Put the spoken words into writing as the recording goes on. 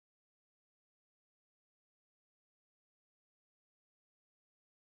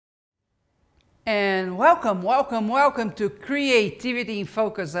And welcome, welcome, welcome to Creativity in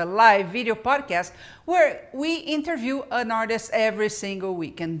Focus, a live video podcast where we interview an artist every single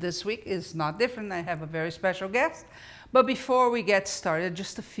week. And this week is not different. I have a very special guest. But before we get started,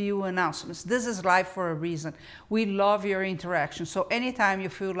 just a few announcements. This is live for a reason. We love your interaction. So anytime you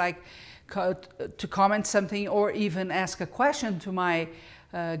feel like to comment something or even ask a question to my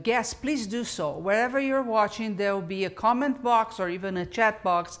guests, please do so. Wherever you're watching, there will be a comment box or even a chat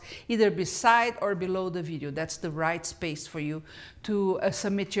box, either beside or below the video. That's the right space for you to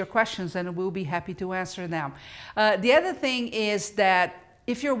submit your questions, and we'll be happy to answer them. The other thing is that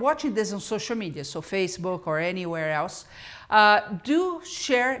if you're watching this on social media, so Facebook or anywhere else, do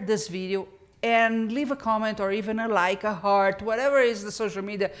share this video and leave a comment or even a like, a heart, whatever is the social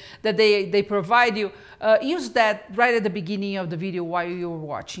media that they provide you. Use that right at the beginning of the video while you're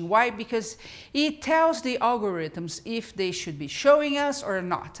watching. Why? Because it tells the algorithms if they should be showing us or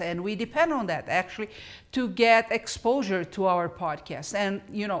not. And we depend on that actually to get exposure to our podcast. And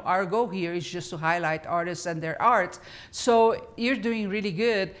you know, our goal here is just to highlight artists and their art. So you're doing really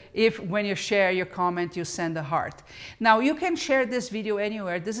good if when you share your comment, you send a heart. Now you can share this video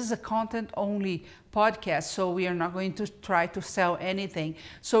anywhere. This is a content-only podcast, so we are not going to try to sell anything.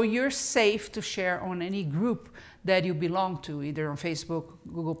 So you're safe to share on any group that you belong to, either on Facebook,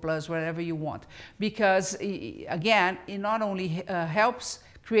 Google+, wherever you want. Because again, it not only helps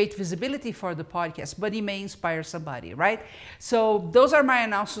create visibility for the podcast, but it may inspire somebody, right? So those are my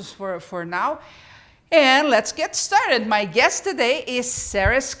announcements for now. And let's get started. My guest today is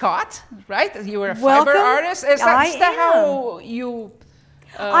Sarah Scott, right? You were a fiber artist. Is that how you...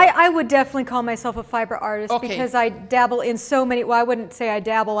 I would definitely call myself a fiber artist because I dabble in so many, well, I wouldn't say I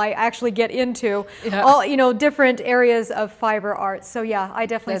dabble, I actually get into all, you know, different areas of fiber art. So yeah, I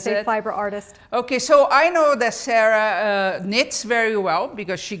definitely say fiber artist. Okay, so I know that Sarah knits very well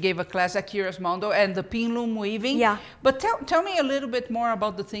because she gave a class at Curious Mondo and the pin loom weaving. Yeah. But tell me a little bit more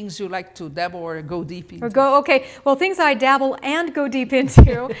about the things you like to dabble or go deep into. Okay, well, things I dabble and go deep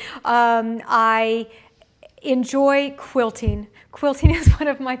into. I enjoy quilting. Quilting is one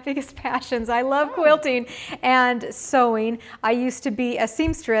of my biggest passions. I love quilting and sewing. I used to be a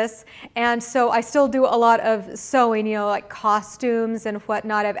seamstress, and so I still do a lot of sewing, you know, like costumes and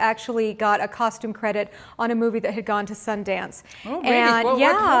whatnot. I've actually got a costume credit on a movie that had gone to Sundance. Oh, really? And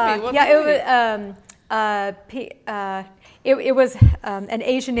what movie? It was an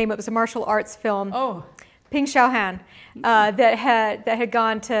Asian name. It was a martial arts film. Oh. Ping Xiaohan, that had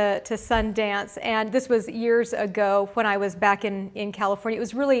gone to Sundance, and this was years ago when I was back in California. It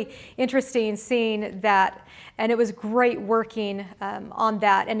was really interesting seeing that, and it was great working on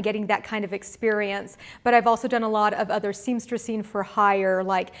that and getting that kind of experience. But I've also done a lot of other seamstressing for hire,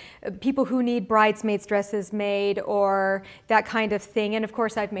 like people who need bridesmaids dresses made or that kind of thing. And of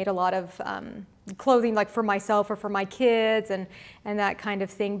course, I've made a lot of clothing like for myself or for my kids and that kind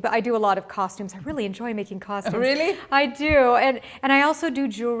of thing. But I do a lot of costumes. I really enjoy making costumes. Really? I do. And I also do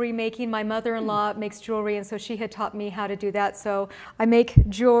jewelry making. My mother-in-law makes jewelry, and so she had taught me how to do that. So I make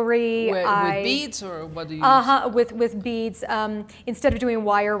jewelry. With beads, or what do you use? With beads. Instead of doing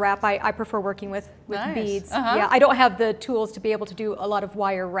wire wrap, I prefer working with beads. Uh-huh. Yeah, I don't have the tools to be able to do a lot of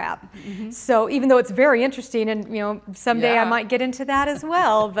wire wrap. So even though it's very interesting, and you know, someday I might get into that as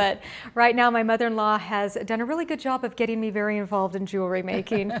well, but right now my mother-in-law has done a really good job of getting me very involved in jewelry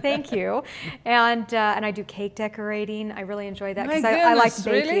making. Thank you. And I do cake decorating. I really enjoy that because I like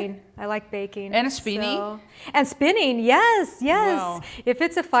baking. Really? I like baking. And spinning? And spinning, yes. Wow. If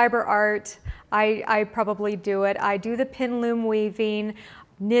it's a fiber art, I probably do it. I do the pin loom weaving,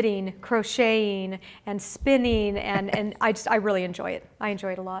 knitting, crocheting, and spinning, and I really enjoy it. I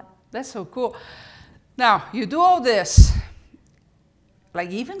enjoy it a lot. That's so cool. Now, you do all this. Like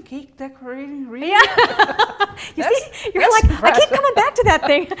even cake decorating, really? Yeah. You see, you're like, impressive. I keep coming back to that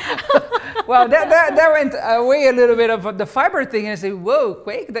thing. Well, that went away a little bit of the fiber thing, and I say, whoa,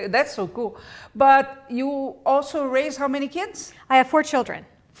 cake, that's so cool. But you also raise how many kids? I have 4 children.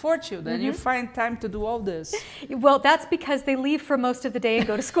 4 children. You find time to do all this. Well, that's because they leave for most of the day and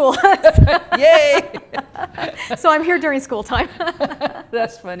go to school. Yay! So I'm here during school time.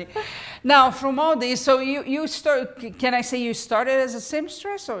 That's funny. Now, from all these, so you start. Can I say you started as a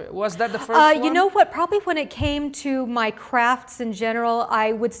seamstress, or was that the first one? You know what? Probably when it came to my crafts in general,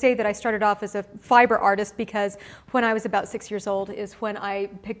 I would say that I started off as a fiber artist because when I was about 6 years old is when I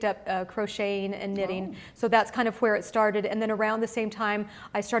picked up crocheting and knitting. So that's kind of where it started. And then around the same time,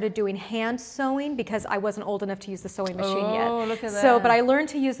 I started doing hand sewing because I wasn't old enough to use the sewing machine yet. Oh, look at that. So, but I learned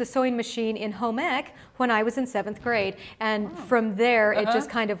to use the sewing machine in home ec when I was in 7th grade. And from there, it just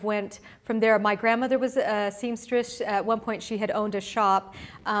kind of went from there. My grandmother was a seamstress. At one point she had owned a shop,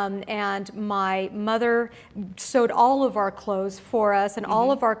 and my mother sewed all of our clothes for us and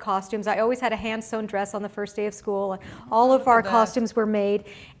all of our costumes. I always had a hand-sewn dress on the first day of school. All of our costumes were made,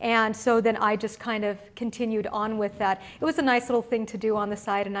 and so then I just kind of continued on with that. It was a nice little thing to do on the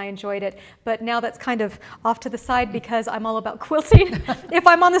side, and I enjoyed it. But now that's kind of off to the side because I'm all about quilting. If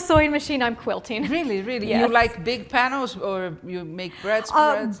I'm on the sewing machine, I'm quilting. Really, really? Yes. You like big panels, or you make spreads?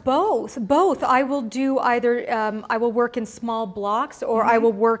 Both. I will do either, I will work in small blocks, or I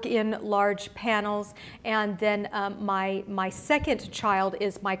will work in large panels. And then my second child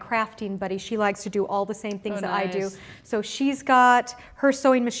is my crafting buddy. She likes to do all the same things that I do. So she's got her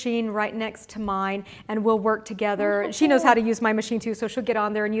sewing machine right next to mine, and we'll work together. She knows how to use my machine too, so she'll get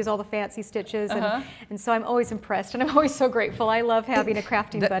on there and use all the fancy stitches. And so I'm always impressed, and I'm always so grateful. I love having a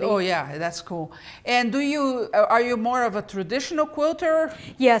crafting buddy. Oh yeah, that's cool. And are you more of a traditional quilter?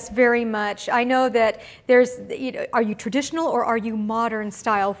 Yes, very much. I know that there's, are you traditional or are you modern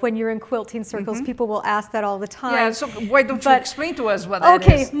style? When you're in quilting circles, people will ask that all the time. Yeah, so why don't you explain to us what that is?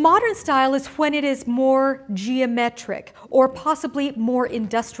 Okay, modern style is when it is more geometric or possibly more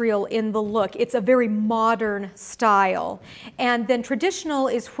industrial in the look. It's a very modern style. And then traditional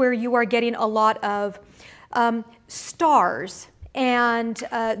is where you are getting a lot of stars and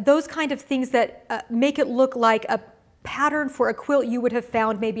those kind of things that make it look like a pattern for a quilt you would have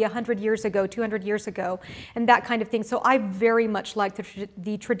found maybe 100 years ago, 200 years ago, and that kind of thing. So I very much like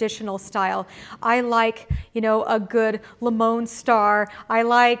the traditional style. I like, a good limon star. I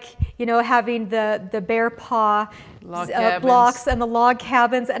like, having the bear paw blocks and the log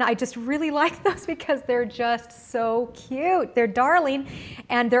cabins, and I just really like those because they're just so cute. They're darling,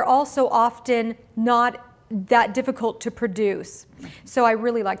 and they're also often not that difficult to produce. So I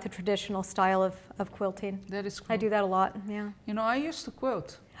really like the traditional style of quilting. That is cool. I do that a lot, yeah. I used to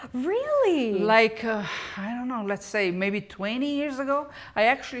quilt. Really? Like, I don't know, let's say maybe 20 years ago, I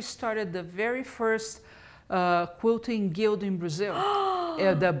actually started the very first quilting guild in Brazil,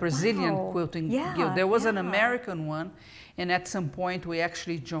 the Brazilian quilting guild. There was an American one, and at some point we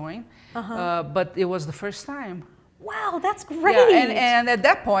actually joined, but it was the first time. Wow, that's great. Yeah, and at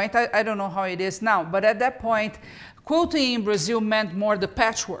that point, I don't know how it is now, but at that point, quilting in Brazil meant more the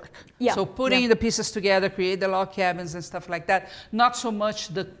patchwork. Yeah. So putting the pieces together, create the log cabins and stuff like that. Not so much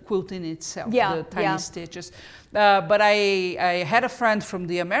the quilting itself, the tiny stitches. But I had a friend from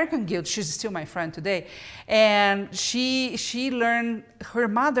the American Guild. She's still my friend today. And she learned, her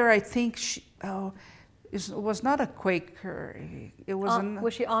mother, I think, was not a Quaker. It was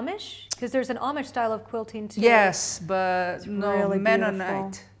was she Amish? Because there's an Amish style of quilting too. Yes, but it's no, really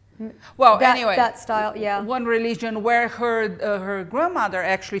Mennonite. Well, anyway, that style, one religion where her grandmother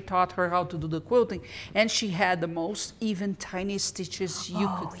actually taught her how to do the quilting, and she had the most even tiny stitches you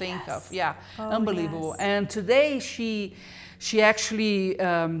could think of. Yeah, unbelievable. And today she actually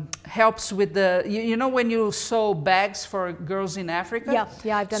helps with the, when you sew bags for girls in Africa?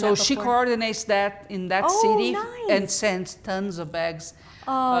 Yeah, I've done that before. So she coordinates that in that city and sends tons of bags to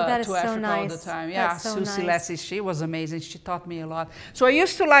Africa all the time. Yeah, Susie Lassie, she was amazing. She taught me a lot. So I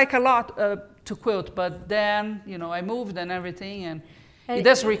used to like a lot to quilt, but then, I moved and everything, and it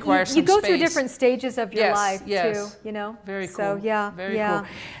does require some space. You go through different stages of your life too, Very cool. So very cool.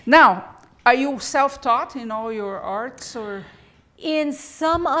 Now, are you self-taught in all your arts, or? In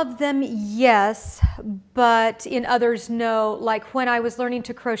some of them, yes, but in others, no. Like when I was learning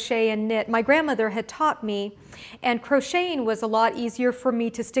to crochet and knit, my grandmother had taught me, and crocheting was a lot easier for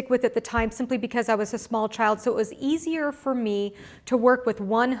me to stick with at the time simply because I was a small child. So it was easier for me to work with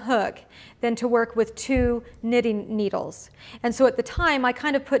one hook than to work with 2 knitting needles. And so at the time, I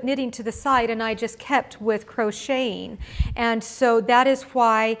kind of put knitting to the side and I just kept with crocheting. And so that is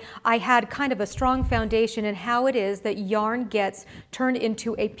why I had kind of a strong foundation in how it is that yarn gets turned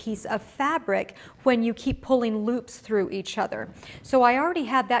into a piece of fabric when you keep pulling loops through each other. So I already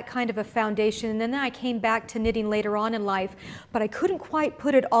had that kind of a foundation, and then I came back to knitting later on in life, but I couldn't quite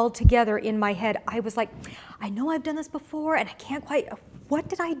put it all together in my head. I was like, I know I've done this before, and I can't quite, what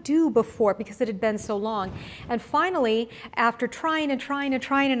did I do before? Because it had been so long. And finally, after trying and trying and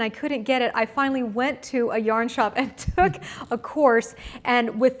trying, and I couldn't get it, I finally went to a yarn shop and took a course,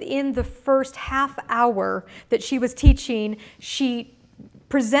 and within the first half hour that she was teaching, she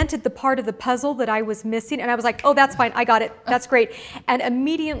presented the part of the puzzle that I was missing, and I was like, oh, that's fine, I got it, that's great. And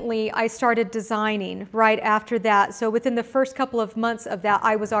immediately I started designing right after that. So within the first couple of months of that,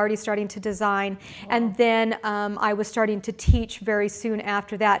 I was already starting to design. And then I was starting to teach very soon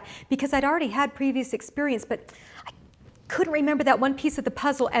after that because I'd already had previous experience, but couldn't remember that one piece of the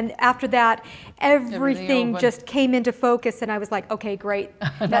puzzle. And after that, everything just came into focus, and I was like, okay, great,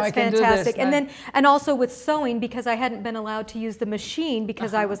 that's fantastic. And also with sewing, because I hadn't been allowed to use the machine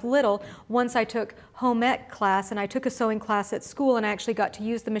because I was little. Once I took home ec class, and I took a sewing class at school, and I actually got to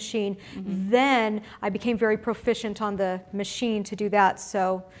use the machine. Then I became very proficient on the machine to do that.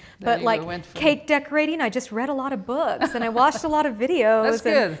 So, but like cake decorating, I just read a lot of books and I watched a lot of videos. That's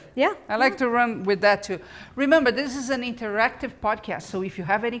good. Yeah. I like to run with that too. Remember, this is an interactive podcast, so if you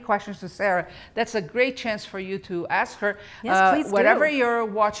have any questions to Sarah, that's a great chance for you to ask her. Yes, please do. Wherever you're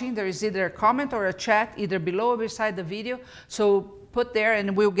watching, there is either a comment or a chat, either below or beside the video. So put there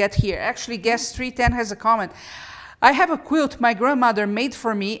and we'll get here. Actually, Guest 310 has a comment. I have a quilt my grandmother made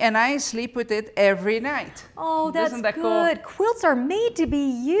for me, and I sleep with it every night. Oh, that's good. Cool? Quilts are made to be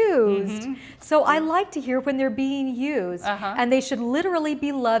used. So I like to hear when they're being used. And they should literally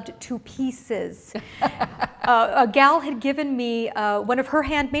be loved to pieces. A gal had given me one of her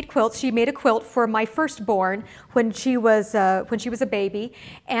handmade quilts. She made a quilt for my firstborn when she was a baby,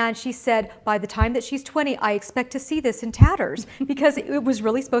 and she said, by the time that she's 20, I expect to see this in tatters, because it was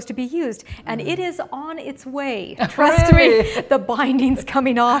really supposed to be used, and it is on its way. Trust me, the binding's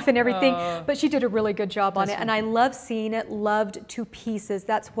coming off and everything, but she did a really good job on it, and I love seeing it loved to pieces.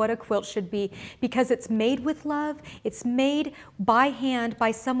 That's what a quilt should be, because it's made with love. It's made by hand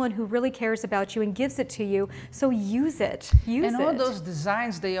by someone who really cares about you and gives it to you. So use it. Use it. And all those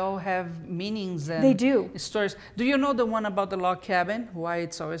designs, they all have meanings and they do. Stories. Do you know the one about the log cabin? Why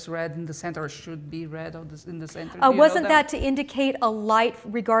it's always red in the center, or should be red in the center? Wasn't that to indicate a light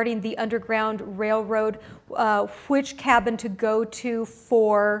regarding the Underground Railroad, which cabin to go to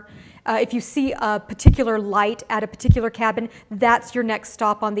for? If you see a particular light at a particular cabin, that's your next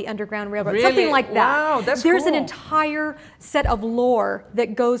stop on the Underground Railroad. Really? Something like that. Wow, that's There's cool. an entire set of lore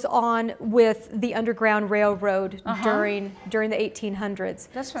that goes on with the Underground Railroad during the 1800s.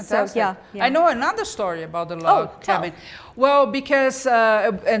 That's fantastic. So, yeah. I know another story about the log cabin. Well, because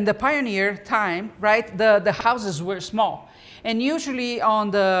in the pioneer time, right, the houses were small, and usually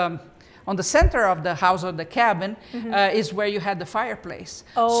on the center of the house or the cabin is where you had the fireplace.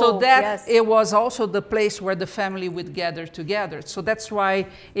 So that it was also the place where the family would gather together. So that's why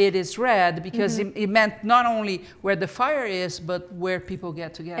it is red, because it meant not only where the fire is, but where people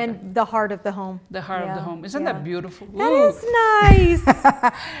get together. And the heart of the home. The heart of the home. Isn't that beautiful? That is nice.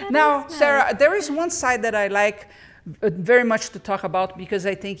 Now, Sarah, there is one side that I like very much to talk about, because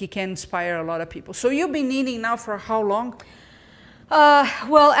I think it can inspire a lot of people. So you've been knitting now for how long?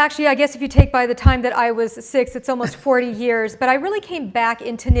 Well, actually, I guess if you take by the time that I was 6, it's almost 40 years. But I really came back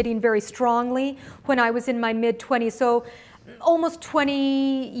into knitting very strongly when I was in my mid-20s. So almost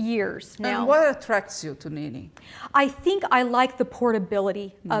 20 years now. And what attracts you to knitting? I think I like the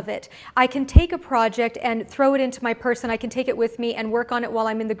portability of it. I can take a project and throw it into my purse, and I can take it with me and work on it while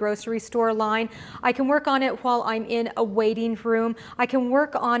I'm in the grocery store line. I can work on it while I'm in a waiting room. I can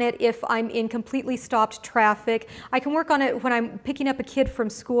work on it if I'm in completely stopped traffic. I can work on it when I'm picking up a kid from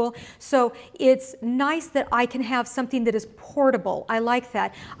school. So it's nice that I can have something that is portable. I like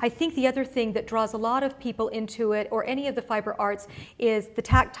that. I think the other thing that draws a lot of people into it, or any of the fiber arts, is the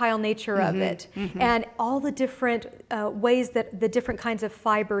tactile nature of it, and all the different ways that the different kinds of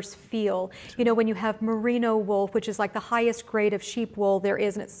fibers feel. You know, when you have merino wool, which is like the highest grade of sheep wool there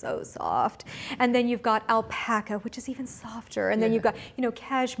is, and it's so soft. And then you've got alpaca, which is even softer. And then you've got, you know,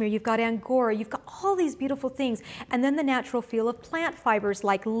 cashmere, you've got angora, you've got all these beautiful things. And then the natural feel of plant fibers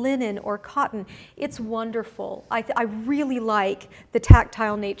like linen or cotton. It's wonderful. I really like the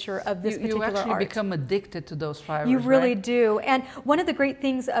tactile nature of this particular art. You actually become addicted to those fibers, You really do. And one of the great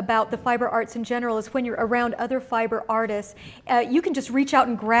things about the fiber arts in general is when you're around other fiber artists, you can just reach out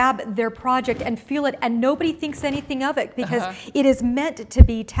and grab their project and feel it, and nobody thinks anything of it, because it is meant to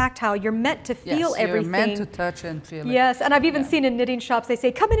be tactile. You're meant to feel everything. You're meant to touch and feel it. Yes, and I've even seen in knitting shops, they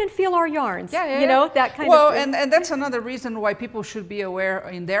say, come in and feel our yarns. You know, that kind of thing. Well, and that's another reason why people should be aware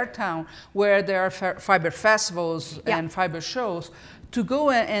in their town, where there are fiber festivals and fiber shows, to go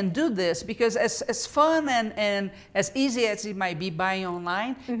and do this, because as fun and as easy as it might be buying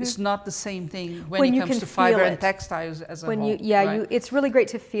online, it's not the same thing when it comes to fiber and textiles as a whole. It's really great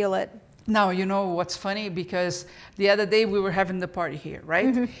to feel it. Now, you know what's funny, because the other day we were having the party here,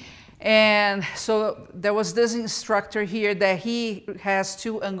 right? And so there was this instructor here that he has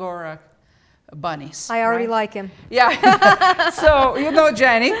 2 Angora bunnies. I already like him. Yeah. So, you know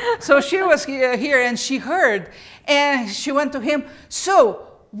Jenny. So she was here and she heard, and she went to him, so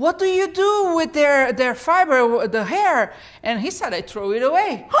what do you do with their fiber, the hair? And he said, I throw it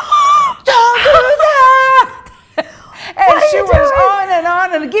away. Don't do that! And she was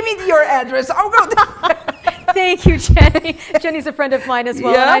on, and give me your address. I'll go there. Thank you, Jenny. Jenny's a friend of mine as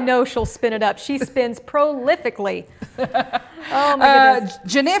well, Yeah? and I know she'll spin it up. She spins prolifically. Oh my goodness.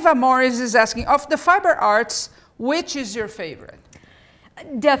 Geneva Morris is asking, of the fiber arts, which is your favorite?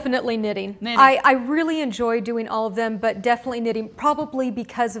 Definitely knitting. Knitting. I really enjoy doing all of them, but definitely knitting, probably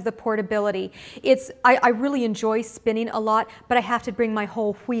because of the portability. I really enjoy spinning a lot, but I have to bring my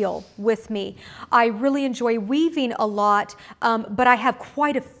whole wheel with me. I really enjoy weaving a lot, but I have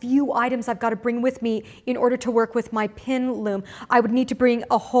quite a few items I've got to bring with me in order to work with my pin loom. I would need to bring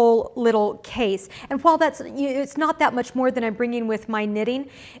a whole little case. And while it's not that much more than I'm bringing with my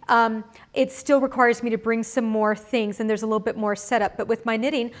knitting, it still requires me to bring some more things, and there's a little bit more setup. But with my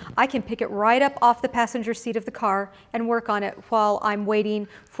knitting, I can pick it right up off the passenger seat of the car and work on it while I'm waiting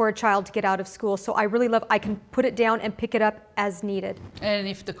for a child to get out of school. So I really love, I can put it down and pick it up as needed. And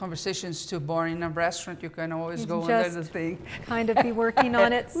if the conversation is too boring in a restaurant, you can always go under Just the thing. kind of be working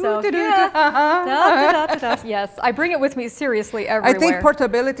on it. So Ooh, yeah. uh-huh. Da, da, da, da. Yes, I bring it with me seriously everywhere. I think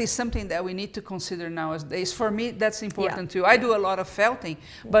portability is something that we need to consider nowadays. For me, that's important too. I do a lot of felting,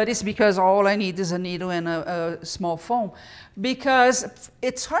 but it's because all I need is a needle and a small foam. Because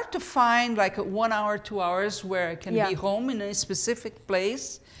it's hard to find like 1 hour, 2 hours where I can be home in a specific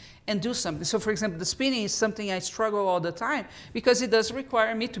place and do something. So for example, the spinning is something I struggle all the time because it does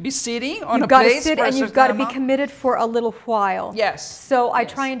require me to be sitting on a place. You've got to sit and you've got to be committed for a little while. Yes. So I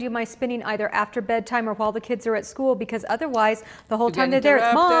try and do my spinning either after bedtime or while the kids are at school, because otherwise the whole time they're there,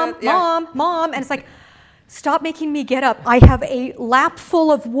 it's mom, mom, mom, and it's like, stop making me get up. I have a lap full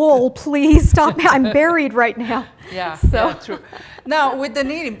of wool. Please stop me. I'm buried right now. Yeah, so. Yeah, true. Now, with the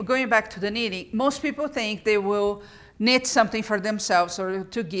knitting, going back to the knitting, most people think they will knit something for themselves or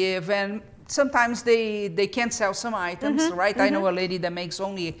to give, and sometimes they can't sell some items, right? I know a lady that makes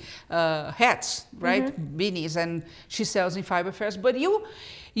only hats, right? Beanies, and she sells in fiber fairs. But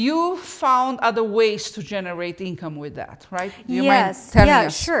you found other ways to generate income with that, right? You mind telling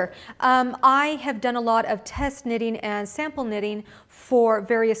us? Sure. I have done a lot of test knitting and sample knitting for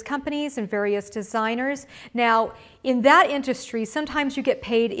various companies and various designers. Now, in that industry, sometimes you get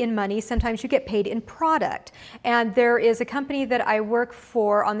paid in money, sometimes you get paid in product. And there is a company that I work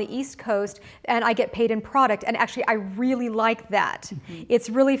for on the East Coast, and I get paid in product. And actually, I really like that. It's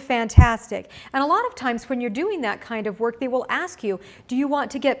really fantastic. And a lot of times when you're doing that kind of work, they will ask you, do you want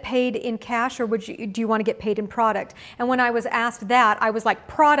to get paid in cash, or do you want to get paid in product? And when I was asked that, I was like,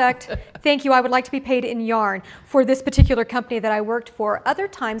 product, thank you, I would like to be paid in yarn for this particular company that I worked for. Other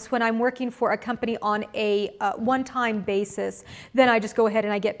times when I'm working for a company on a one-time basis, then I just go ahead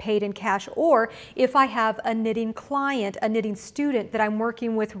and I get paid in cash. Or if I have a knitting client, a knitting student that I'm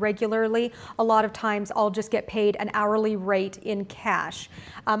working with regularly, a lot of times I'll just get paid an hourly rate in cash.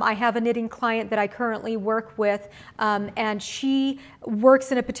 I have a knitting client that I currently work with, and she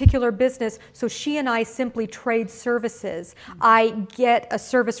works in a particular business, so she and I simply trade services. I get a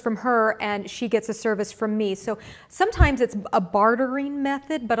service from her and she gets a service from me. So sometimes it's a bartering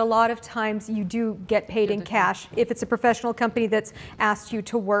method, but a lot of times you do get paid in cash if it's a professional company that's asked you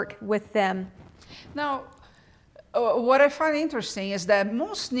to work with them. Now, what I find interesting is that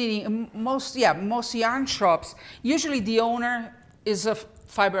most yarn shops, usually the owner is a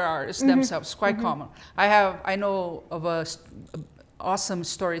fiber artist themselves, quite common. I know of a awesome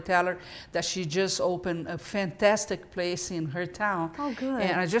storyteller that she just opened a fantastic place in her town. Oh, good.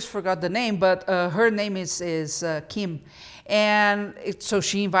 And I just forgot the name, but her name is Kim. And so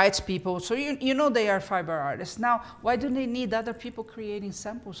she invites people. So you know they are fiber artists. Now, why do they need other people creating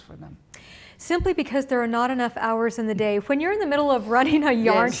samples for them? Simply because there are not enough hours in the day. When you're in the middle of running a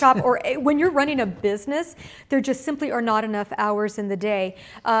yarn shop, or when you're running a business, there just simply are not enough hours in the day.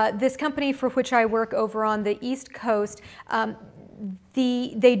 This company for which I work over on the East Coast,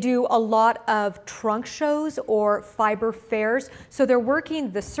 they do a lot of trunk shows or fiber fairs, so they're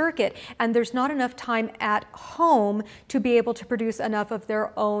working the circuit, and there's not enough time at home to be able to produce enough of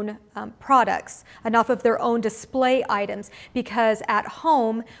their own products, enough of their own display items, because at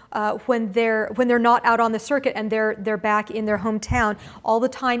home, when they're not out on the circuit and they're back in their hometown, all the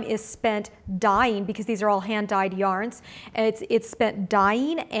time is spent dyeing, because these are all hand-dyed yarns. It's spent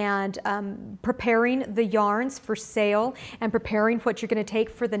dyeing and preparing the yarns for sale and preparing what you're going to take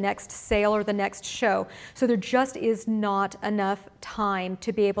for the next sale or the next show. So there just is not enough time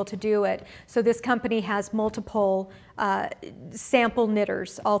to be able to do it. So this company has multiple sample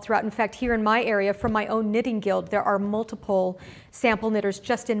knitters all throughout. In fact, here in my area, from my own knitting guild, there are multiple sample knitters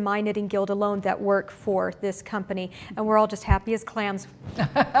just in my knitting guild alone that work for this company, and we're all just happy as clams.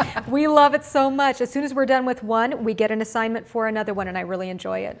 We love it so much. As soon as we're done with one, we get an assignment for another one, and I really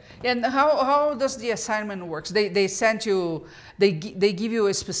enjoy it. And how does the assignment works? They send you, they give you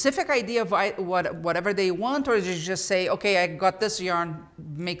a specific idea of whatever they want, or you just say, okay, I got this yarn,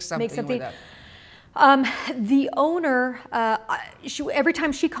 make something with that? The owner, every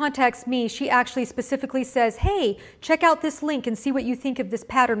time she contacts me, she actually specifically says, hey, check out this link and see what you think of this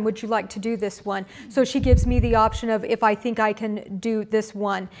pattern. Would you like to do this one? So she gives me the option of if I think I can do this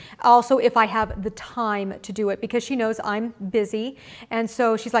one. Also, if I have the time to do it, because she knows I'm busy. And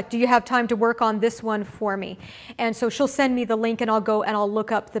so she's like, do you have time to work on this one for me? And so she'll send me the link, and I'll go and I'll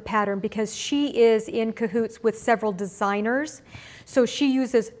look up the pattern, because she is in cahoots with several designers. So she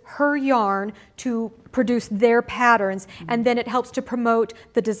uses her yarn to produce their patterns, and then it helps to promote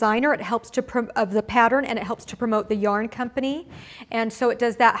the designer, it helps to of the pattern, and it helps to promote the yarn company. And so it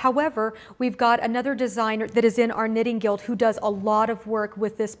does that. However, we've got another designer that is in our knitting guild who does a lot of work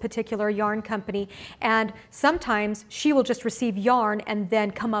with this particular yarn company, and sometimes she will just receive yarn and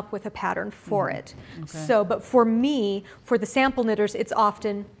then come up with a pattern for it. Okay. So, but for me, for the sample knitters, it's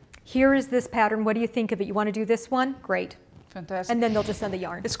often, here is this pattern, what do you think of it? You want to do this one? Great. Fantastic. And then they'll just send the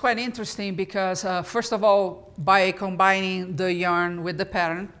yarn. It's quite interesting because, first of all, by combining the yarn with the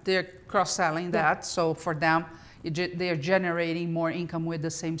pattern, they're cross-selling that. So for them, they're generating more income with the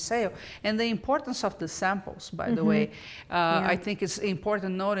same sale. And the importance of the samples, by the way, I think it's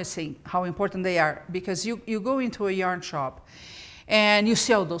important noticing how important they are, because you go into a yarn shop and you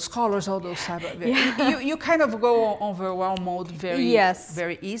see all those colors, all those type of, you kind of go overwhelmed mode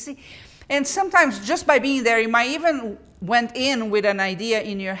very easy. And sometimes just by being there, you might even went in with an idea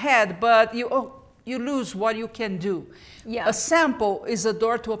in your head, but you lose what you can do. Yeah. A sample is a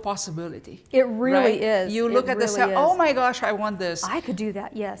door to a possibility. It really is. You look at the sample, oh my gosh, I want this. I could do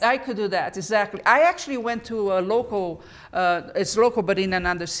that, yes. I could do that, exactly. I actually went to a local, it's local but in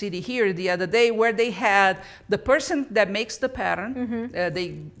another city here the other day, where they had the person that makes the pattern, they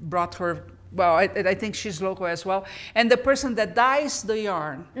brought her, well, I think she's local as well, and the person that dyes the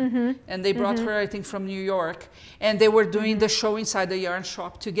yarn, and they brought her, I think, from New York, and they were doing the show inside the yarn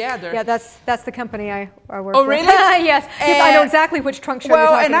shop together. Yeah, that's the company I work with. Oh, really? Yes, I know exactly which trunk show you're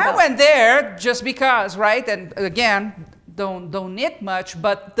talking about. Well, and I went there just because, right? And again, don't knit much,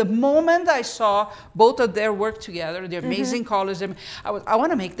 but the moment I saw both of their work together, the amazing colors, I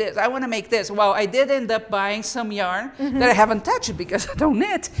want to make this, I want to make this. Well, I did end up buying some yarn that I haven't touched because I don't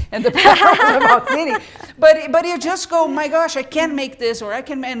knit, and the pattern was about knitting. But you just go, my gosh, I can make this, or I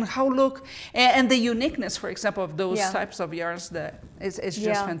can, and how look, and the uniqueness, for example, of those types of yarns, that it's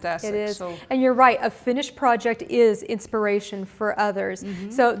just fantastic. It is, so. And you're right, a finished project is inspiration for others.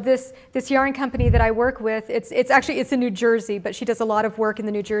 So this yarn company that I work with, it's in New Jersey, but she does a lot of work in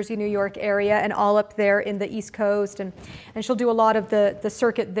the New Jersey, New York area, and all up there in the East Coast, and she'll do a lot of the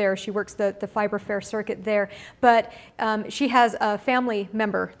circuit there. She works the Fiber Fair circuit there, but she has a family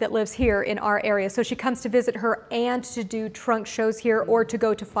member that lives here in our area, so she comes to visit her and to do trunk shows here, or to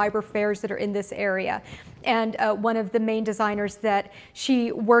go to fiber fairs that are in this area. And one of the main designers that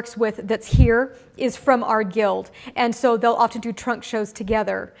she works with that's here is from our guild. And so they'll often do trunk shows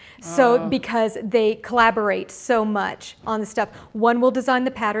together. So because they collaborate so much on the stuff. One will design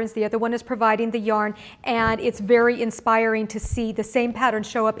the patterns, the other one is providing the yarn, and it's very inspiring to see the same pattern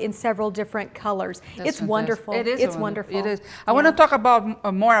show up in several different colors. It's wonderful. It is. It's wonderful. It is. I want to talk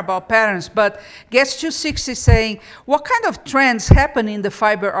about more about patterns, but Guest 260 is saying, what kind of trends happen in the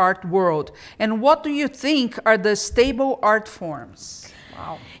fiber art world, and what do you think are the stable art forms?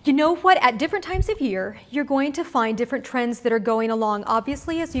 Wow. You know what? At different times of year, you're going to find different trends that are going along.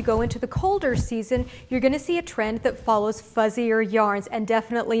 Obviously, as you go into the colder season, you're going to see a trend that follows fuzzier yarns and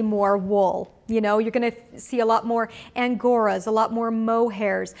definitely more wool. You know, you're going to see a lot more angoras, a lot more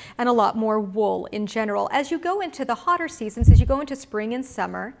mohairs, and a lot more wool in general. As you go into the hotter seasons, as you go into spring and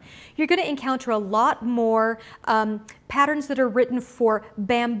summer, you're going to encounter a lot more patterns that are written for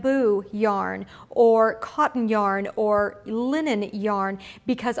bamboo yarn or cotton yarn or linen yarn,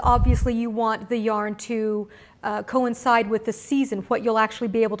 because obviously you want the yarn to coincide with the season, what you'll actually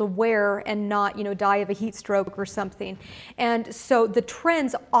be able to wear and not, you know, die of a heat stroke or something. And so the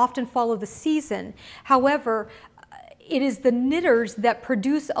trends often follow the season. However, it is the knitters that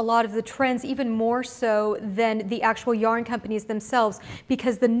produce a lot of the trends, even more so than the actual yarn companies themselves,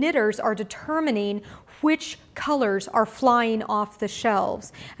 because the knitters are determining which colors are flying off the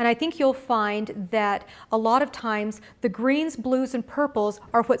shelves. And I think you'll find that a lot of times the greens, blues, and purples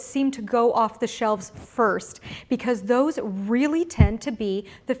are what seem to go off the shelves first, because those really tend to be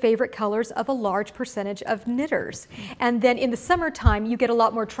the favorite colors of a large percentage of knitters. And then in the summertime, you get a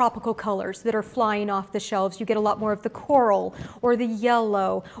lot more tropical colors that are flying off the shelves. You get a lot more of the coral or the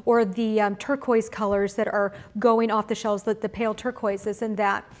yellow or the turquoise colors that are going off the shelves, the pale turquoises and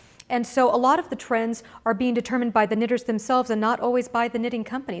that. And so a lot of the trends are being determined by the knitters themselves and not always by the knitting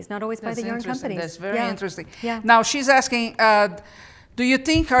companies, not always by the yarn companies. That's very interesting. Yeah. Now she's asking, do you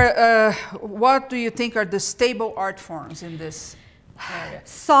think what do you think are the stable art forms in this area?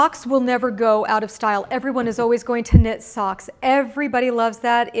 Socks will never go out of style. Everyone is always going to knit socks. Everybody loves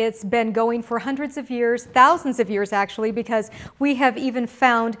that. It's been going for hundreds of years, thousands of years actually, because we have even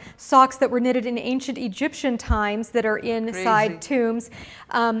found socks that were knitted in ancient Egyptian times that are inside tombs.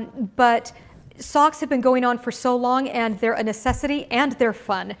 But socks have been going on for so long, and they're a necessity and they're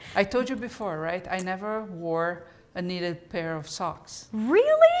fun. I told you before, right? I never wore a knitted pair of socks.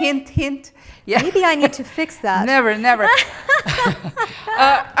 Really? Hint, hint. Yeah. Maybe I need to fix that. Never, never.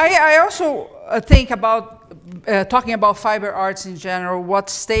 I also think about talking about fiber arts in general,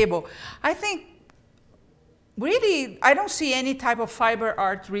 what's stable. I think really, I don't see any type of fiber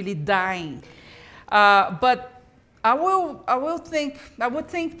art really dying. But I would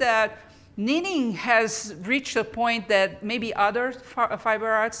think that knitting has reached a point that maybe other fiber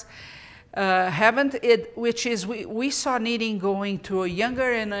arts haven't, which is we saw knitting going to a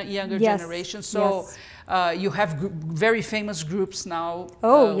younger and a younger generation. So you have very famous groups now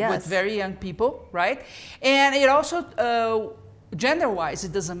with very young people, right? And it also, gender-wise,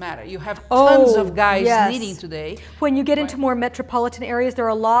 it doesn't matter. You have tons of guys knitting today. When you get into more metropolitan areas, there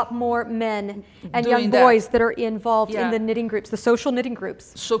are a lot more men and young boys that are involved in the knitting groups, the social knitting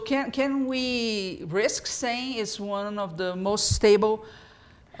groups. So can we risk saying it's one of the most stable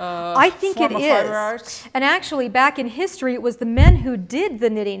I think it is. And actually, back in history, it was the men who did the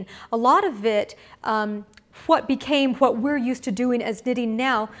knitting. A lot of it, what became what we're used to doing as knitting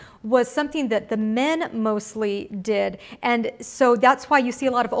now, was something that the men mostly did. And so that's why you see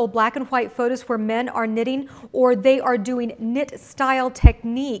a lot of old black and white photos where men are knitting, or they are doing knit style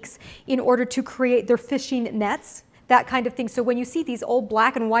techniques in order to create their fishing nets, that kind of thing. So when you see these old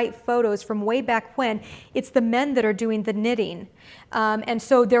black and white photos from way back when, it's the men that are doing the knitting. And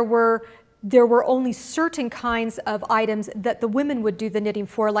so there were only certain kinds of items that the women would do the knitting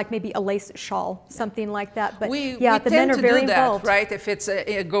for, like maybe a lace shawl, something like that. But we the men are very involved, right? If it's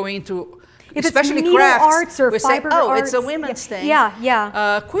going to, if especially it's crafts, arts or fiber arts, it's a women's thing.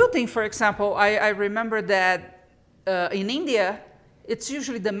 Quilting, for example, I remember that in India, it's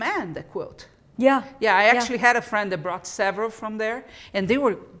usually the man that quilt. Yeah, I actually had a friend that brought several from there, and they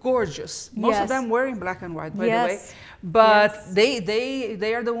were gorgeous. Most of them were in black and white, by the way. But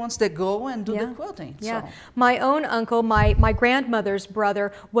they are the ones that go and do the quilting. Yeah, so. My own uncle, my grandmother's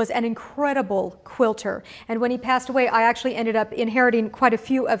brother, was an incredible quilter. And when he passed away, I actually ended up inheriting quite a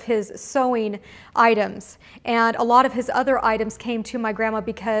few of his sewing items. And a lot of his other items came to my grandma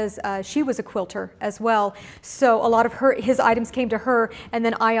because she was a quilter as well. So a lot of his items came to her, and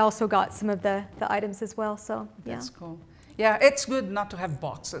then I also got some of the items as well. So that's cool. Yeah, it's good not to have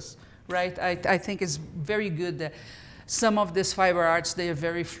boxes, right? I think it's very good that some of these fiber arts, they are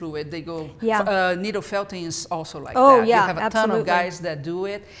very fluid. They go, needle felting is also like that. You have a ton of guys that do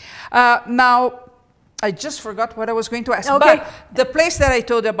it. Now, I just forgot what I was going to ask. Okay. But the place that I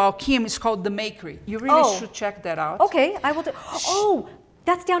told you about, Kim, is called The Makery. You really should check that out. Okay, I will do. Oh,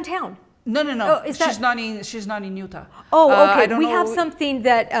 that's downtown. No. Oh, she's not in Utah. Oh, okay. We have something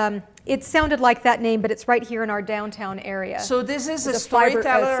that it sounded like that name, but it's right here in our downtown area. So this is a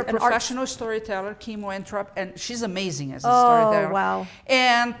storyteller, a professional storyteller, Kim Wenthrop, and she's amazing as a storyteller. Oh, wow.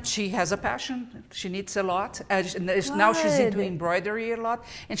 And she has a passion. She knits a lot. Now she's into embroidery a lot.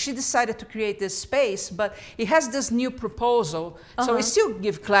 And she decided to create this space, but it has this new proposal. So we still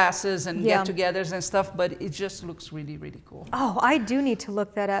give classes and get-togethers and stuff, but it just looks really, really cool. Oh, I do need to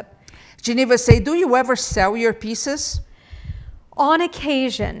look that up. Geneva say, do you ever sell your pieces? On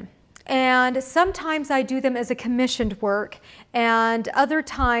occasion. And sometimes I do them as a commissioned work, and other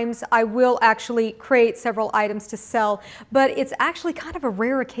times I will actually create several items to sell, but it's actually kind of a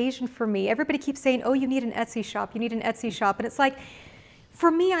rare occasion for me. Everybody keeps saying, oh, you need an Etsy shop, you need an Etsy shop, and it's like,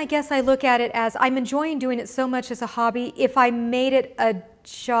 for me, I guess I look at it as I'm enjoying doing it so much as a hobby. If I made it a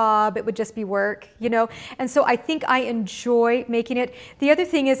job, it would just be work, you know? And so I think I enjoy making it. The other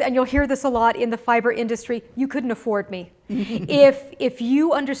thing is, and you'll hear this a lot in the fiber industry, you couldn't afford me. If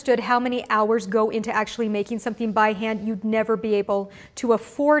you understood how many hours go into actually making something by hand, you'd never be able to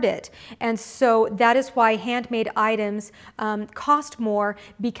afford it. And so that is why handmade items cost more,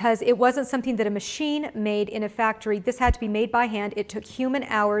 because it wasn't something that a machine made in a factory. This had to be made by hand. It took human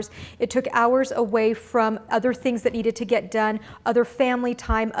hours. It took hours away from other things that needed to get done, other family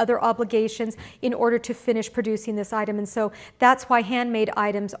time, other obligations, in order to finish producing this item. And so that's why handmade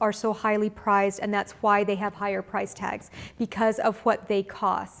items are so highly prized, and that's why they have higher price tags, because of what they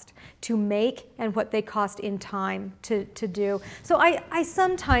cost to make and what they cost in time to do. So I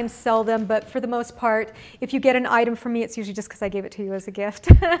sometimes sell them, but for the most part, if you get an item from me, it's usually just because I gave it to you as a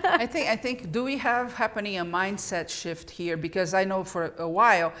gift. I think, do we have happening a mindset shift here? Because I know for a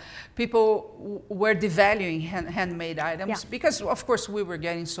while, people were devaluing handmade items, because of course we were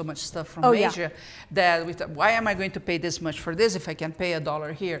getting so much stuff from Asia that we thought, why am I going to pay this much for this if I can pay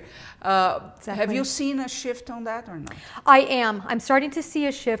 $1 here? Exactly. Have you seen a shift on that or not? I am. I'm starting to see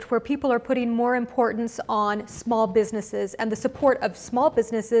a shift where people are putting more importance on small businesses and the support of small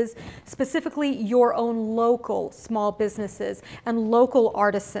businesses, specifically your own local small businesses and local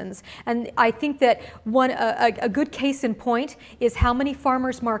artisans. And I think that a good case in point is how many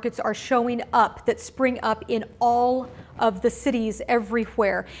farmers markets are showing up that spring up in all of the cities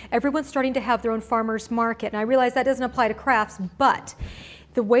everywhere. Everyone's starting to have their own farmers market. And I realize that doesn't apply to crafts, but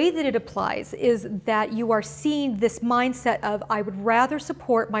the way that it applies is that you are seeing this mindset of, I would rather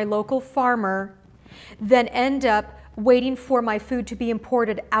support my local farmer than end up waiting for my food to be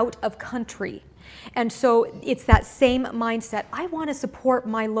imported out of country. And so it's that same mindset. I want to support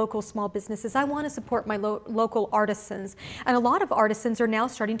my local small businesses. I want to support my local artisans. And a lot of artisans are now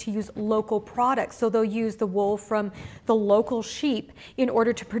starting to use local products. So they'll use the wool from the local sheep in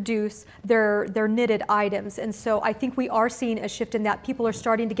order to produce their knitted items. And so I think we are seeing a shift in that. People are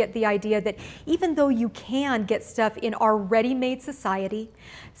starting to get the idea that even though you can get stuff in our ready-made society,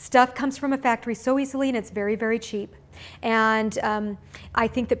 stuff comes from a factory so easily and it's very, very cheap. And I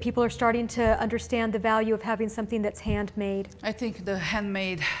think that people are starting to understand the value of having something that's handmade. I think the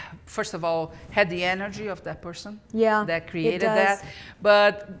handmade, first of all, had the energy of that person that created it does. that.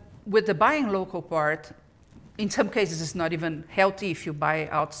 But with the buying local part, in some cases it's not even healthy if you buy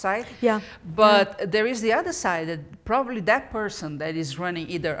outside. But there is the other side, that probably that person that is running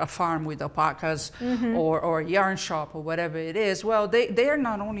either a farm with alpacas or a yarn shop or whatever it is, well, they are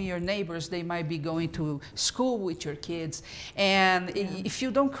not only your neighbors, they might be going to school with your kids. And if you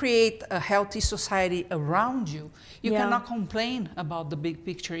don't create a healthy society around you, you cannot complain about the big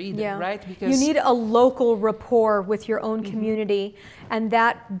picture either, right? Because you need a local rapport with your own community, and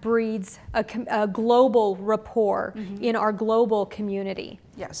that breeds a global rapport in our global community.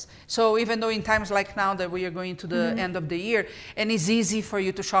 Yes. So even though in times like now that we are going to the end of the year, and it's easy for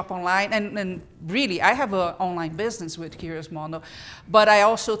you to shop online, and really, I have an online business with Curious Mondo, but I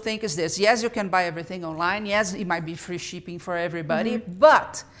also think is this, yes, you can buy everything online, yes, it might be free shipping for everybody,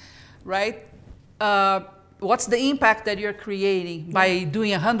 but, right, what's the impact that you're creating by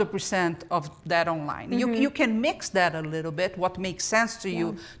doing 100% of that online? You can mix that a little bit, what makes sense to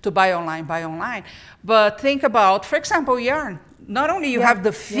you to buy online. But think about, for example, yarn. Not only you have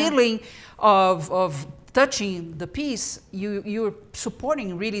the feeling of touching the piece, you're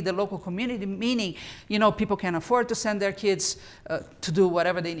supporting really the local community, meaning, you know, people can afford to send their kids to do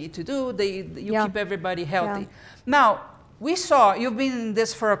whatever they need to do. You keep everybody healthy. Now, we saw, you've been in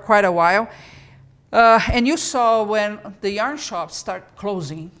this for quite a while, and you saw when the yarn shops start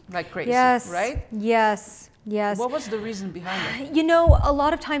closing like crazy, right? Yes. What was the reason behind it? You know, a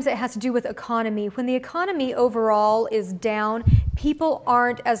lot of times it has to do with economy. When the economy overall is down, people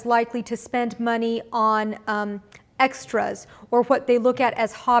aren't as likely to spend money on extras or what they look at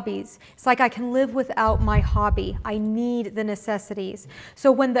as hobbies. It's like, I can live without my hobby. I need the necessities.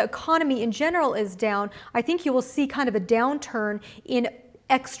 So when the economy in general is down, I think you will see kind of a downturn in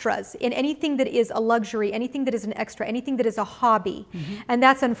extras, in anything that is a luxury, anything that is an extra, anything that is a hobby. And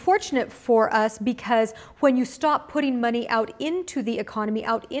that's unfortunate for us, because when you stop putting money out into the economy,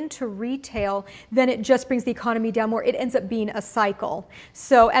 out into retail, then it just brings the economy down more. It ends up being a cycle.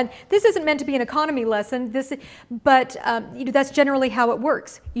 So, and this isn't meant to be an economy lesson, but you know, that's generally how it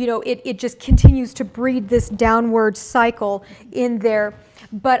works. You know, it just continues to breed this downward cycle in there.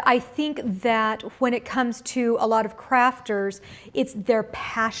 But I think that when it comes to a lot of crafters, it's their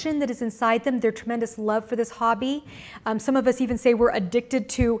passion that is inside them, their tremendous love for this hobby. Some of us even say we're addicted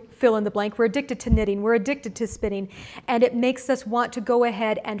to fill in the blank. We're addicted to knitting. We're addicted to spinning. And it makes us want to go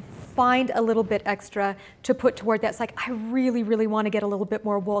ahead and find a little bit extra to put toward that. It's like, I really, really want to get a little bit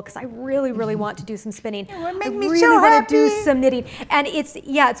more wool because I really, really want to do some spinning. It make I me really so want to do happy. some knitting. And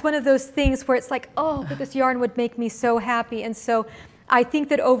it's one of those things where it's like, oh, but this yarn would make me so happy. And so I think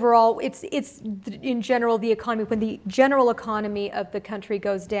that overall, it's in general the economy. When the general economy of the country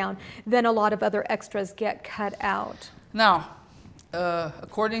goes down, then a lot of other extras get cut out. Now,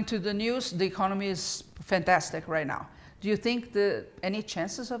 according to the news, the economy is fantastic right now. Do you think any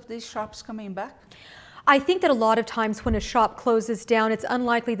chances of these shops coming back? I think that a lot of times when a shop closes down, it's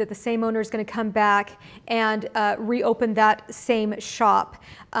unlikely that the same owner is going to come back and reopen that same shop.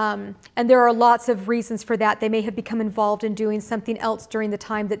 And there are lots of reasons for that. They may have become involved in doing something else during the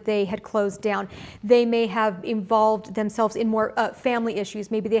time that they had closed down. They may have involved themselves in more family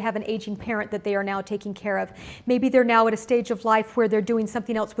issues. Maybe they have an aging parent that they are now taking care of. Maybe they're now at a stage of life where they're doing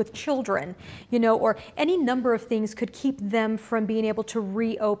something else with children, you know, or any number of things could keep them from being able to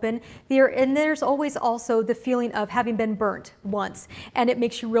reopen. And there's always also the feeling of having been burnt once, and it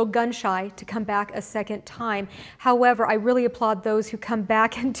makes you real gun shy to come back a second time. However, I really applaud those who come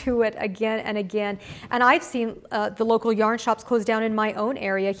back and do it again and again. And I've seen the local yarn shops close down in my own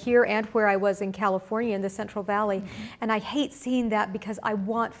area here and where I was in California in the Central Valley. And I hate seeing that because I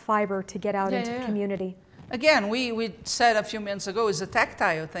want fiber to get out into the community. Again, we said a few minutes ago, it's a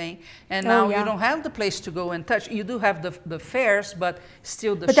tactile thing, and now you don't have the place to go and touch. You do have the fairs, but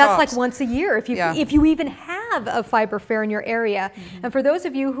still the shops. But that's like once a year, if you even have a fiber fair in your area. And for those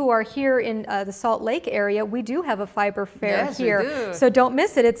of you who are here in the Salt Lake area, we do have a fiber fair here. We do. So don't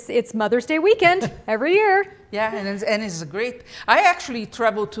miss it. It's Mother's Day weekend every year. Yeah, and it's great. I actually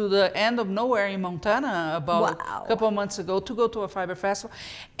traveled to the end of nowhere in Montana about a couple of months ago to go to a fiber festival,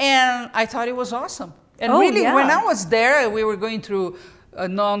 and I thought it was awesome. And really, when I was there, we were going through a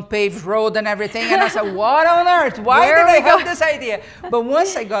non-paved road and everything, and I said, what on earth? Why did I have this idea? But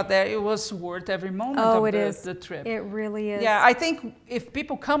once I got there, it was worth every moment of the trip. It really is. Yeah, I think if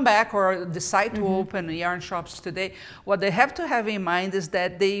people come back or decide to open yarn shops today, what they have to have in mind is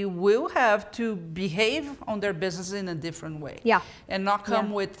that they will have to behave on their business in a different way. Yeah. And not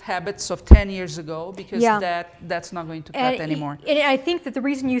come with habits of 10 years ago, because that's not going to cut anymore. And I think that the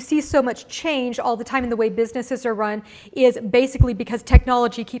reason you see so much change all the time in the way businesses are run is basically because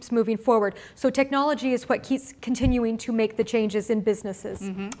technology keeps moving forward. So technology is what keeps continuing to make the changes in businesses,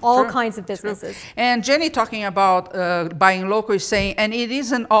 all kinds of businesses. True. And Jenny, talking about buying local, is saying, and it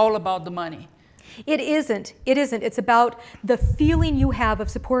isn't all about the money. It isn't. It isn't. It's about the feeling you have of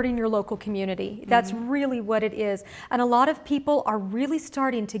supporting your local community. That's really what it is. And a lot of people are really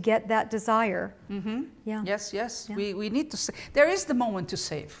starting to get that desire. Yeah. Yes, yes. Yeah. We need to save. There is the moment to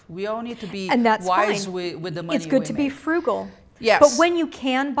save. We all need to be wise with the money. It's good to be frugal. Yes. But when you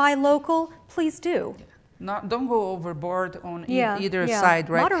can buy local, please do. Don't go overboard on either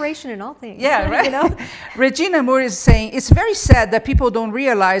side, right? Moderation in all things. Yeah, right. You know? Regina Moore is saying, it's very sad that people don't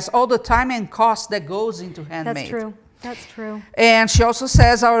realize all the time and cost that goes into handmade. That's true. That's true. And she also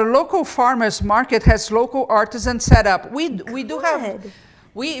says our local farmers market has local artisans set up. We do have,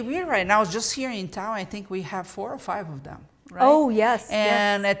 we right now, just here in town, I think we have 4 or 5 of them. Right? Oh, yes.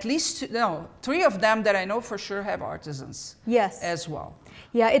 And at least 3 of them that I know for sure have artisans as well.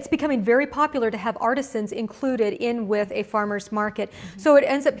 Yeah, it's becoming very popular to have artisans included in with a farmer's market. So it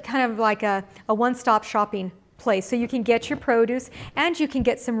ends up kind of like a one-stop shopping place. So you can get your produce and you can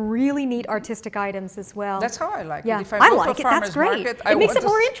get some really neat artistic items as well. That's how I like it. Yeah, If I like to it. a That's farmer's great. market, It makes it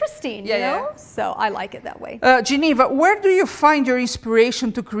more interesting, you know? So I like it that way. Geneva, where do you find your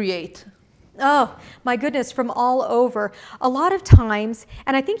inspiration to create? Oh, my goodness, from all over. A lot of times,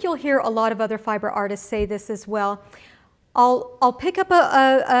 and I think you'll hear a lot of other fiber artists say this as well, I'll pick up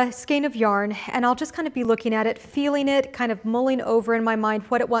a skein of yarn and I'll just kind of be looking at it, feeling it, kind of mulling over in my mind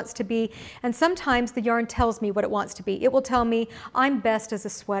what it wants to be. And sometimes the yarn tells me what it wants to be. It will tell me I'm best as a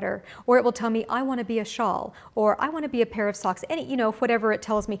sweater, or it will tell me I want to be a shawl, or I want to be a pair of socks, any, you know, whatever it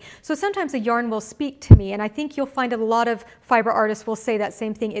tells me. So sometimes the yarn will speak to me, and I think you'll find a lot of fiber artists will say that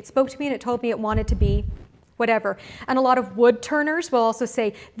same thing. It spoke to me and it told me it wanted to be whatever. And a lot of wood turners will also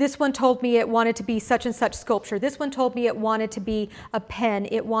say, this one told me it wanted to be such and such sculpture. This one told me it wanted to be a pen.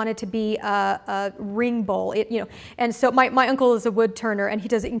 It wanted to be a ring bowl. And so my uncle is a wood turner, and he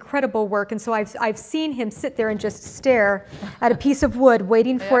does incredible work. And so I've seen him sit there and just stare at a piece of wood,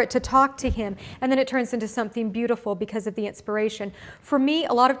 waiting for it to talk to him. And then it turns into something beautiful because of the inspiration. For me,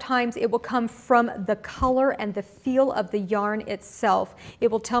 a lot of times it will come from the color and the feel of the yarn itself.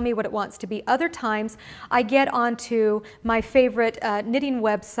 It will tell me what it wants to be. Other times I get onto my favorite knitting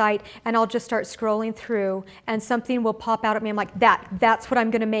website, and I'll just start scrolling through, and something will pop out at me. I'm like, that's what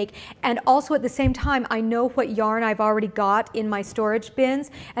I'm going to make. And also at the same time, I know what yarn I've already got in my storage bins,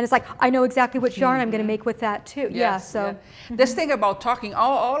 and it's like, I know exactly which yarn I'm going to make with that too. This thing about talking,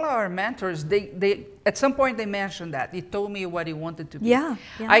 all our mentors, they at some point they mentioned that. He told me what he wanted to be.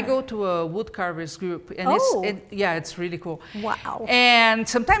 I go to a woodcarvers group, and it's really cool. Wow. And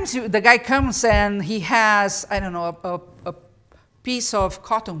sometimes the guy comes and he has, I don't know, a piece of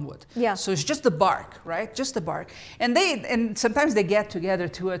cottonwood. So it's just the bark, right? Just the bark. And sometimes they get together,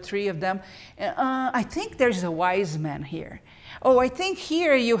 2 or 3 of them. I think there's a wise man here. Oh, I think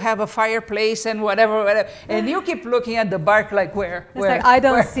here you have a fireplace and whatever. And you keep looking at the bark like, where? Like, I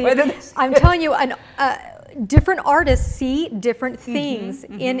don't see it. I'm telling you, different artists see different things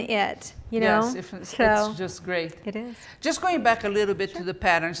in it. Yes, it's just great. It is. Just going back a little bit to the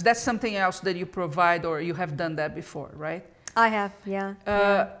patterns, that's something else that you provide, or you have done that before, right? I have,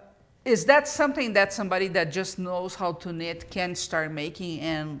 yeah. Is that something that somebody that just knows how to knit can start making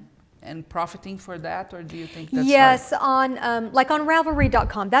and profiting for that, or do you think that's hard? On like on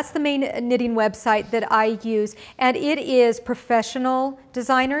Ravelry.com, that's the main knitting website that I use, and it is professional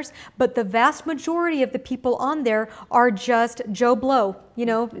designers, but the vast majority of the people on there are just Joe Blow,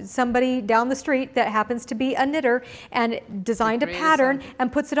 somebody down the street that happens to be a knitter and designed a pattern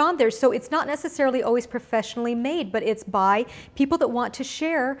and puts it on there. So it's not necessarily always professionally made, but it's by people that want to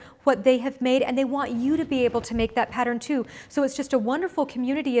share what they have made, and they want you to be able to make that pattern too. So it's just a wonderful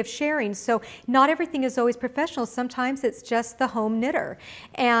community of sharing. So not everything is always professional. Sometimes it's just the home knitter.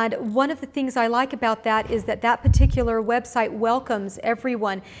 And one of the things I like about that is that that particular website welcomes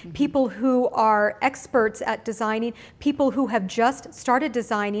everyone. People who are experts at designing, people who have just started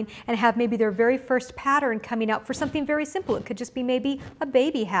designing and have maybe their very first pattern coming out for something very simple. It could just be maybe a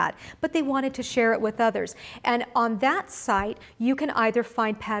baby hat, but they wanted to share it with others. And on that site, you can either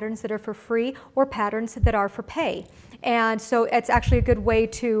find patterns that are for free or patterns that are for pay. And so it's actually a good way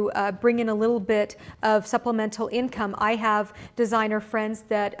to bring in a little bit of supplemental income. I have designer friends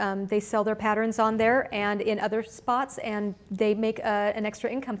that they sell their patterns on there and in other spots, and they make an extra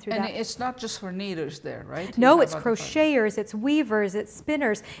income through that. And it's not just for knitters there, right? No, it's crocheters, it's weavers, it's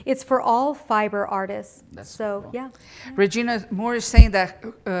spinners. It's for all fiber artists. That's so cool. yeah. Regina Moore is saying that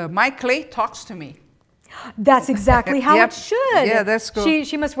my clay talks to me. That's exactly how it should. Yeah, that's cool.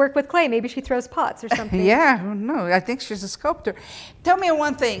 She must work with clay. Maybe she throws pots or something. No, I think she's a sculptor. Tell me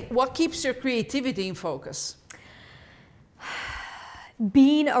one thing. What keeps your creativity in focus?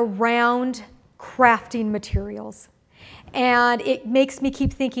 Being around crafting materials. And it makes me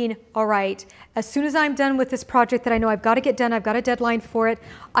keep thinking, all right, as soon as I'm done with this project that I know I've got to get done, I've got a deadline for it,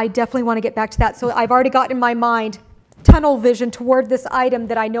 I definitely want to get back to that. So I've already got in my mind tunnel vision toward this item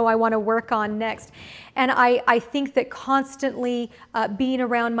that I know I want to work on next. And I think that constantly being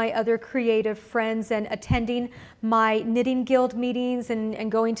around my other creative friends and attending my knitting guild meetings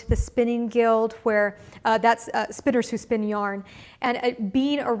and going to the spinning guild, where that's spinners who spin yarn, and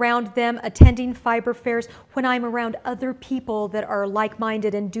being around them, attending fiber fairs, when I'm around other people that are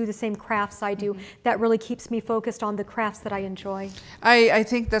like-minded and do the same crafts I do, that really keeps me focused on the crafts that I enjoy. I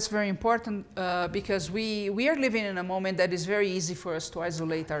think that's very important because we are living in a moment that is very easy for us to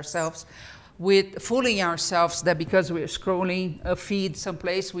isolate ourselves, with fooling ourselves that because we're scrolling a feed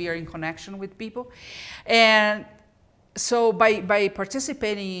someplace, we are in connection with people. And so by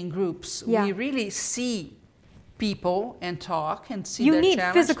participating in groups, we really see people and talk and see their challenge. You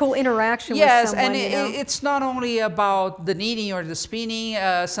need physical interaction with someone. Yes, and it's not only about the knitting or the spinning,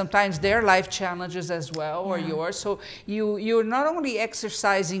 sometimes their life challenges as well, or yours. So you're not only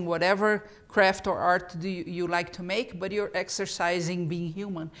exercising whatever craft or art do you like to make, but you're exercising being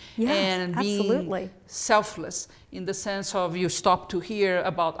human and being selfless, in the sense of you stop to hear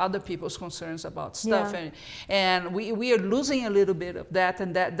about other people's concerns about stuff, and we are losing a little bit of that,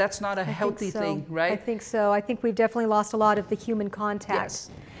 and that's not a healthy thing, right? I think so. I think we've definitely lost a lot of the human contact.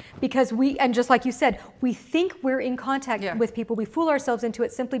 because and just like you said, we think we're in contact Yeah. with people. We fool ourselves into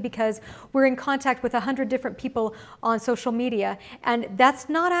it simply because we're in contact with 100 different people on social media, and that's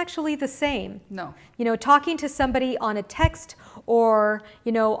not actually the same. No. You know, talking to somebody on a text or,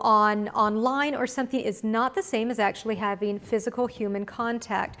 you know, online or something is not the same as actually having physical human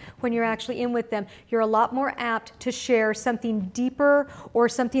contact. When you're actually in with them, you're a lot more apt to share something deeper or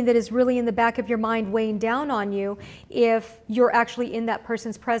something that is really in the back of your mind weighing down on you if you're actually in that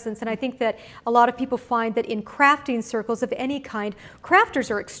person's presence. And I think that a lot of people find that in crafting circles of any kind, crafters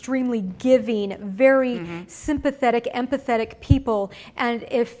are extremely giving, very sympathetic, empathetic people. And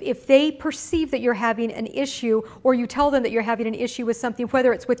if they perceive that you're having an issue, or you tell them that you're having an issue with something,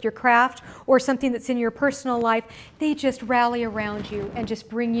 whether it's with your craft or something that's in your personal life, they just rally around you and just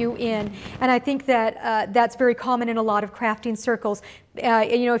bring you in. And I think that that's very common in a lot of crafting circles.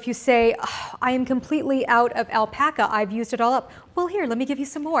 You know, if you say, oh, I am completely out of alpaca, I've used it all up. Well, here, let me give you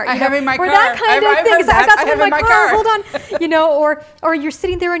some more. I have in my car. Or that kind of thing. I got some in my car. Hold on. You know, or you're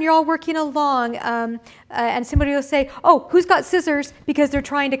sitting there and you're all working along, and somebody will say, oh, who's got scissors? Because they're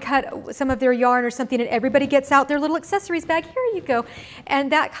trying to cut some of their yarn or something, and everybody gets out their little accessories bag. Here you go.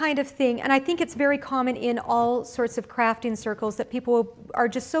 And that kind of thing. And I think it's very common in all sorts of crafting circles that people are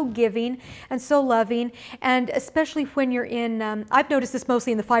just so giving and so loving. And especially when you're in, I've noticed this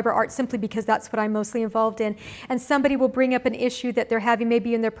mostly in the fiber art simply because that's what I'm mostly involved in. And somebody will bring up an issue that they're having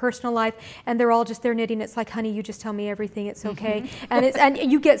maybe in their personal life, and they're all just there knitting. It's like, honey, you just tell me everything. It's okay. And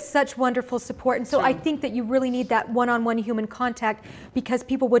you get such wonderful support. And so I think that you really need that one-on-one human contact, because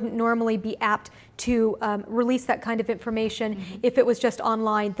people wouldn't normally be apt to release that kind of information. If it was just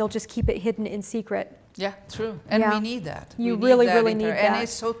online, they'll just keep it hidden in secret. Yeah, true. And we need that. You really need that. And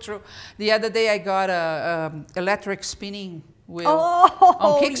it's so true. The other day I got a electric spinning wheel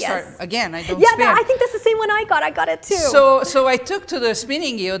on Kickstarter. Yes. Again, I don't Yeah, spin. no, I think that's the same one I got. I got it too. So I took to the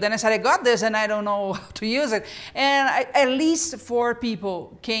spinning guild and I said, I got this and I don't know how to use it. And at least 4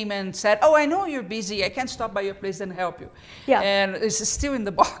 people came and said, oh, I know you're busy. I can't stop by your place and help you. Yeah. And it's still in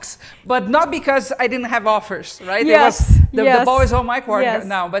the box. But not because I didn't have offers, right? Yes. The ball is on my court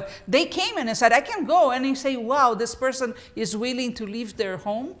now. But they came in and said, I can go. And you say, wow, this person is willing to leave their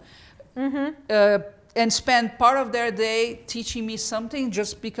home. And spend part of their day teaching me something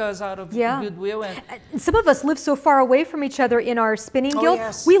just because out of goodwill. And some of us live so far away from each other in our spinning guild.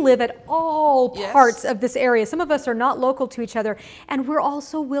 We live at all parts of this area. Some of us are not local to each other, and we're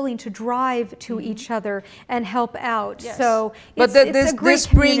also willing to drive to each other and help out. So it's a great this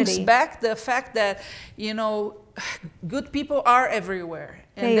brings back the fact that, you know, good people are everywhere.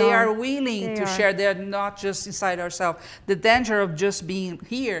 And they are willing to share. They're not just inside ourselves. The danger of just being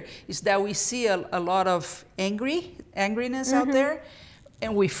here is that we see a lot of angriness out there,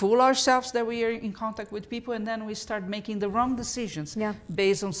 and we fool ourselves that we are in contact with people, and then we start making the wrong decisions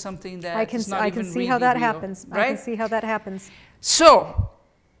based on something that is not even really real. I can see how that happens. Right? I can see how that happens. So,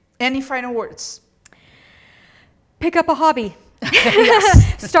 any final words? Pick up a hobby.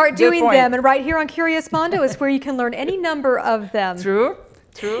 Start doing them, and right here on Curious Mondo is where you can learn any number of them. True.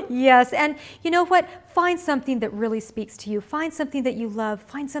 True. Yes, and you know what? Find something that really speaks to you. Find something that you love.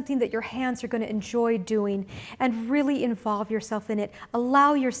 Find something that your hands are going to enjoy doing, and really involve yourself in it.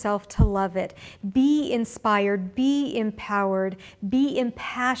 Allow yourself to love it. Be inspired. Be empowered. Be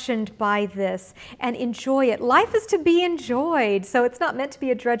impassioned by this, and enjoy it. Life is to be enjoyed, so it's not meant to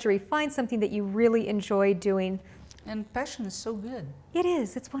be a drudgery. Find something that you really enjoy doing. And passion is so good. It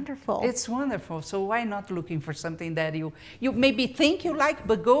is. It's wonderful. It's wonderful. So why not looking for something that you maybe think you like,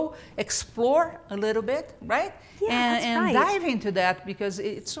 but go explore a little bit, right? Yeah, and dive into that, because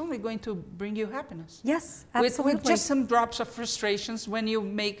it's only going to bring you happiness. Yes, absolutely. With just some drops of frustrations when you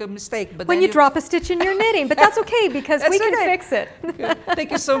make a mistake. But when you drop a stitch in your knitting, but that's okay, because we can fix it.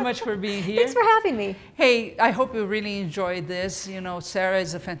 Thank you so much for being here. Thanks for having me. Hey, I hope you really enjoyed this. You know, Sarah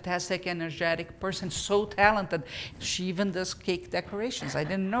is a fantastic, energetic person, so talented. She even does cake decorations. I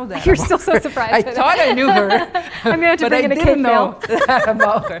didn't know that. You're still so surprised. I thought I knew her. I'm going to have to bring in a cake now.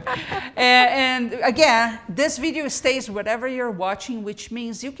 About her. And again, this video stays wherever you're watching, which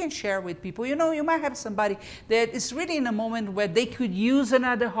means you can share with people. You know, you might have somebody that is really in a moment where they could use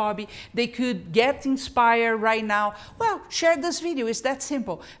another hobby. They could get inspired right now. Well, share this video. It's that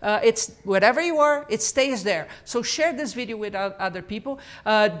simple. It's wherever you are, it stays there. So share this video with other people.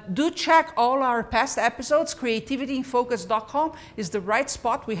 Do check all our past episodes. CreativityInFocus.com is the right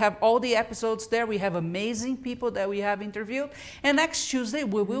spot. We have all the episodes there. We have amazing people that we have interviewed. And next Tuesday,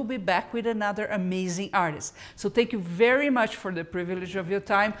 we will be back with another amazing artist. So thank you very much for the privilege of your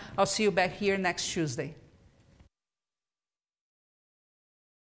time. I'll see you back here next Tuesday.